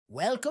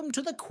Welcome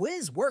to the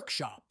quiz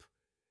workshop.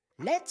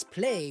 Let's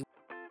play.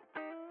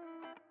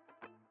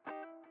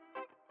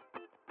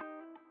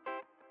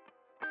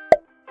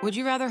 Would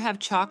you rather have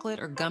chocolate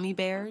or gummy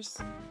bears?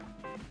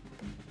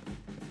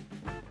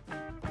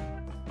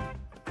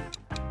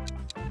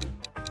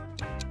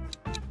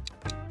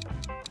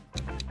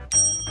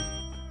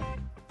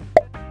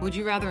 Would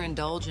you rather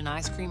indulge in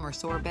ice cream or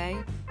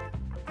sorbet?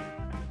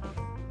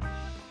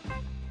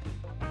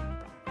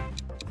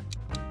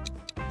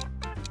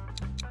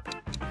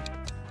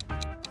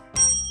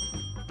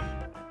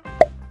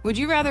 Would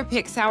you rather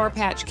pick Sour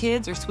Patch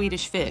Kids or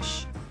Swedish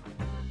Fish?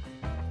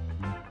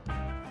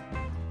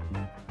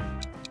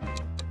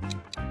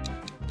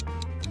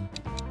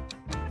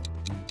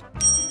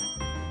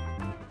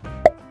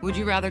 Would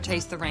you rather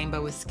taste the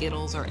rainbow with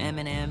Skittles or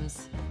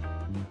M&Ms?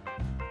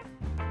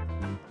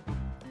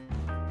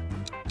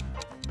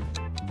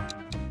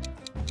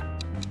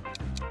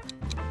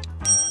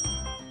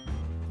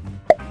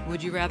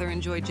 Would you rather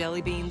enjoy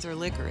jelly beans or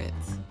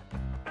licorice?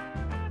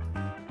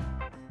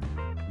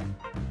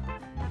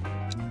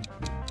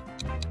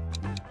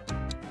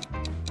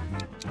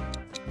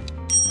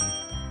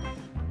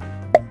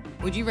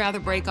 Would you rather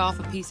break off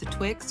a piece of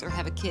Twix or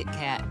have a Kit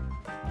Kat?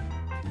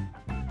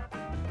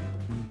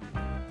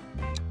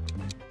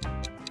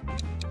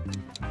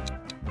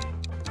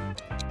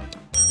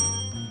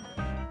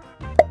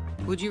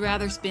 Would you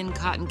rather spin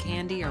cotton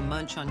candy or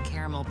munch on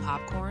caramel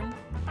popcorn?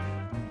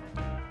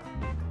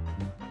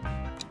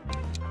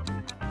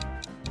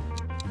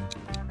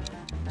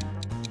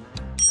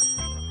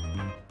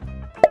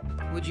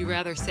 Would you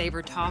rather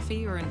savor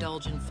toffee or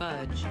indulge in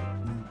fudge?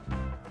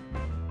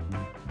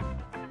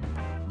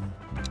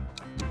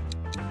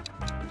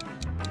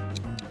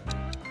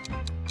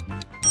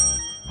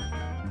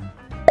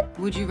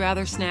 Would you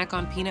rather snack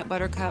on peanut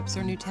butter cups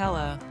or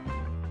Nutella?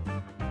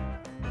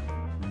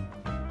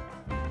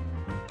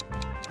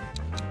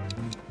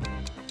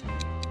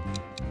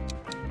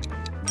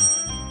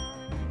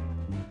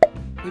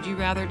 Would you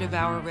rather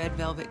devour red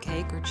velvet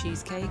cake or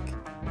cheesecake?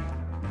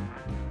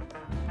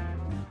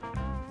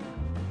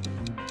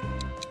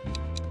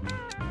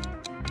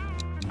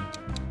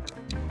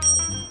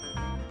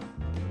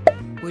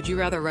 Would you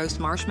rather roast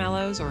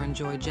marshmallows or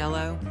enjoy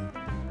Jell-O?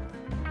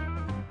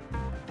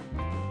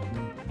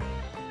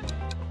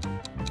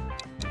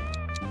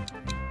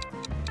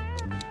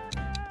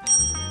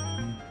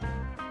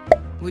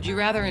 Would you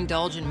rather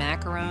indulge in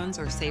macarons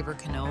or savor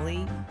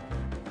cannoli?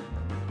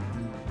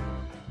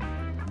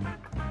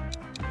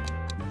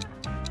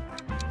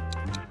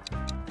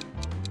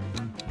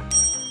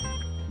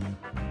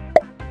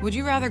 Would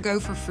you rather go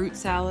for fruit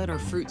salad or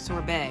fruit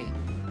sorbet?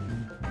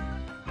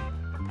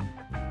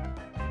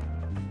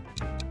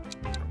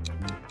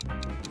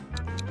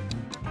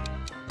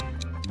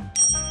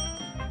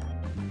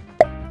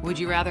 Would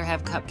you rather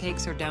have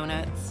cupcakes or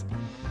donuts?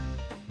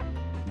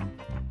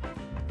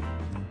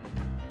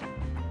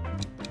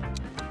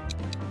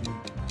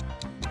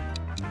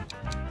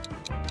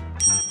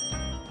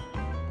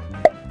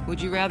 Would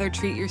you rather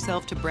treat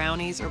yourself to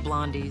brownies or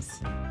blondies?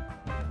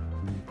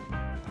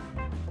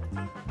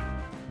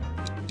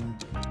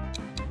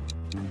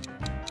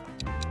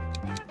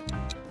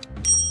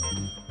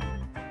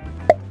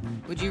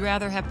 Would you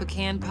rather have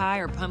pecan pie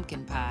or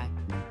pumpkin pie?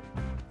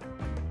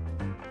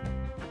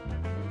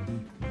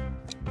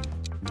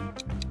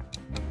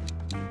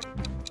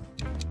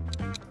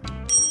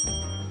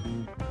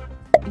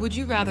 Would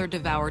you rather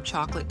devour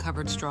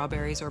chocolate-covered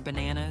strawberries or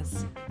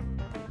bananas?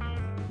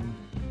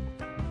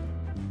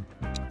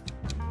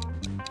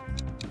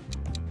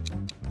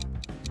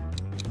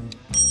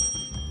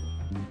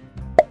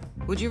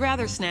 Would you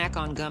rather snack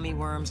on gummy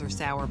worms or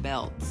sour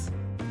belts?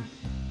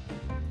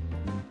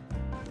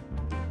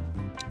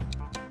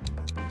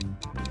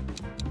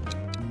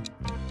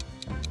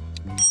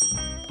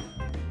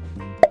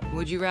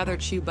 Would you rather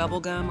chew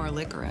bubblegum or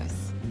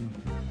licorice?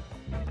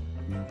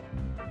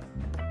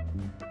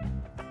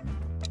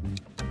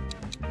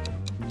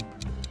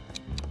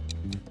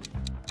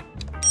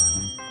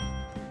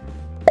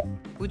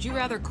 Would you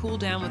rather cool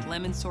down with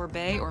lemon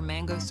sorbet or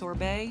mango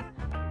sorbet?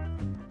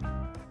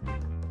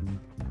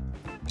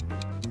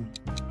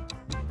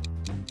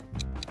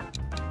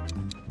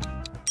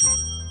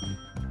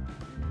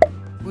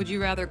 Would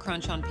you rather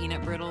crunch on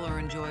peanut brittle or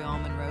enjoy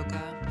almond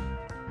roca?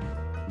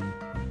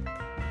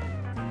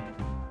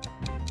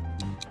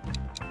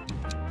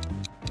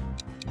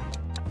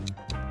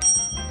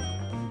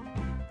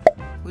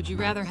 Would you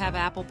rather have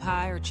apple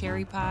pie or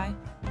cherry pie?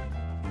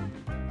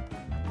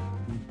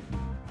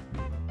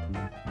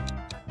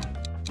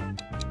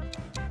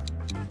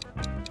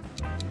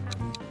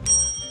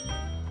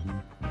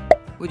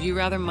 Would you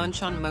rather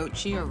munch on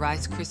mochi or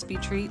Rice Krispie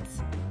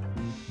treats?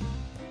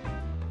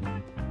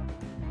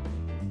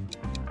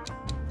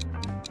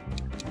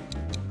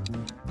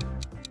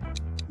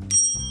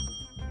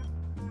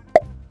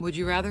 Would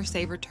you rather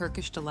savor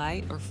Turkish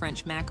delight or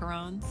French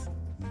macarons?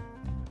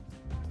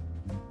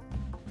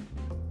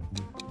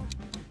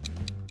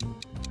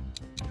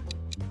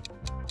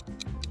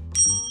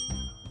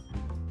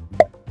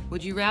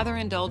 Would you rather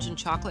indulge in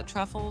chocolate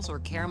truffles or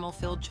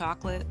caramel-filled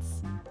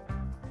chocolates?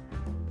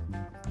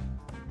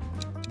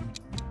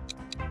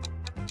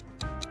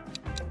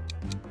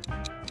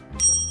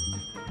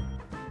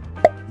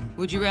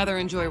 Would you rather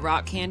enjoy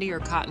rock candy or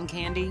cotton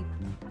candy?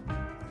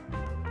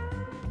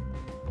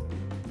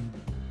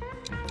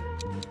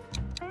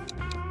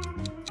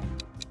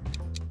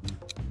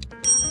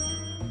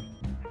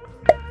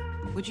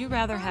 Would you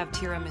rather have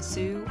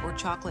tiramisu or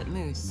chocolate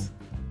mousse?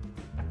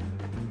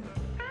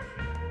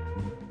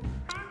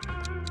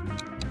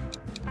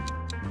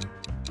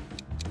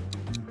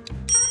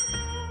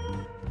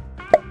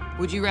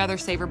 Would you rather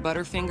savor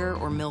Butterfinger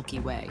or Milky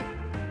Way?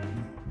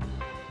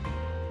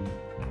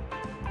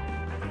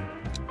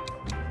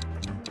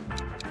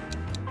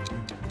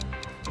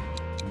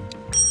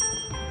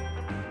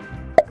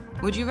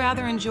 Would you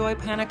rather enjoy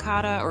panna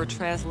cotta or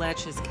tres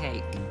leches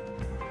cake?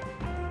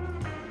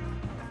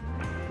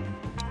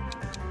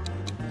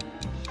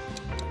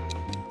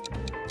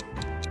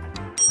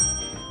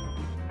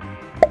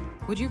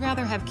 Would you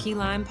rather have key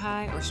lime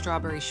pie or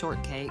strawberry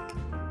shortcake?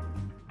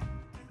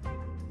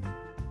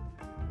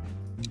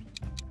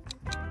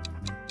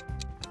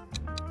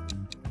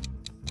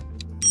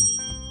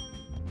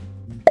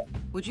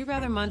 Would you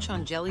rather munch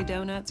on jelly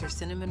donuts or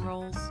cinnamon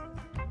rolls?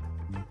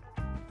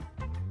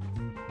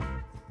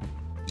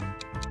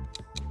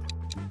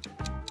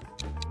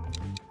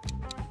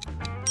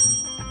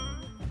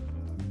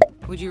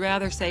 Would you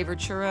rather savor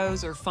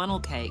churros or funnel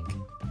cake?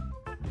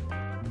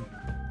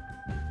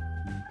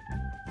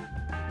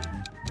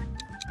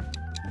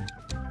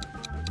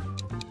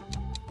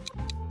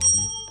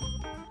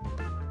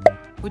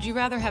 Would you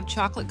rather have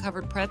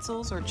chocolate-covered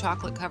pretzels or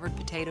chocolate-covered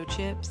potato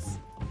chips?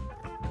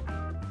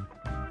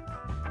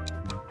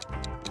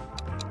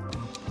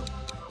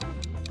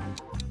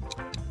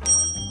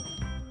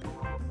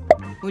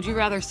 Would you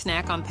rather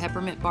snack on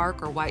peppermint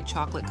bark or white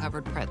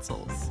chocolate-covered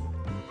pretzels?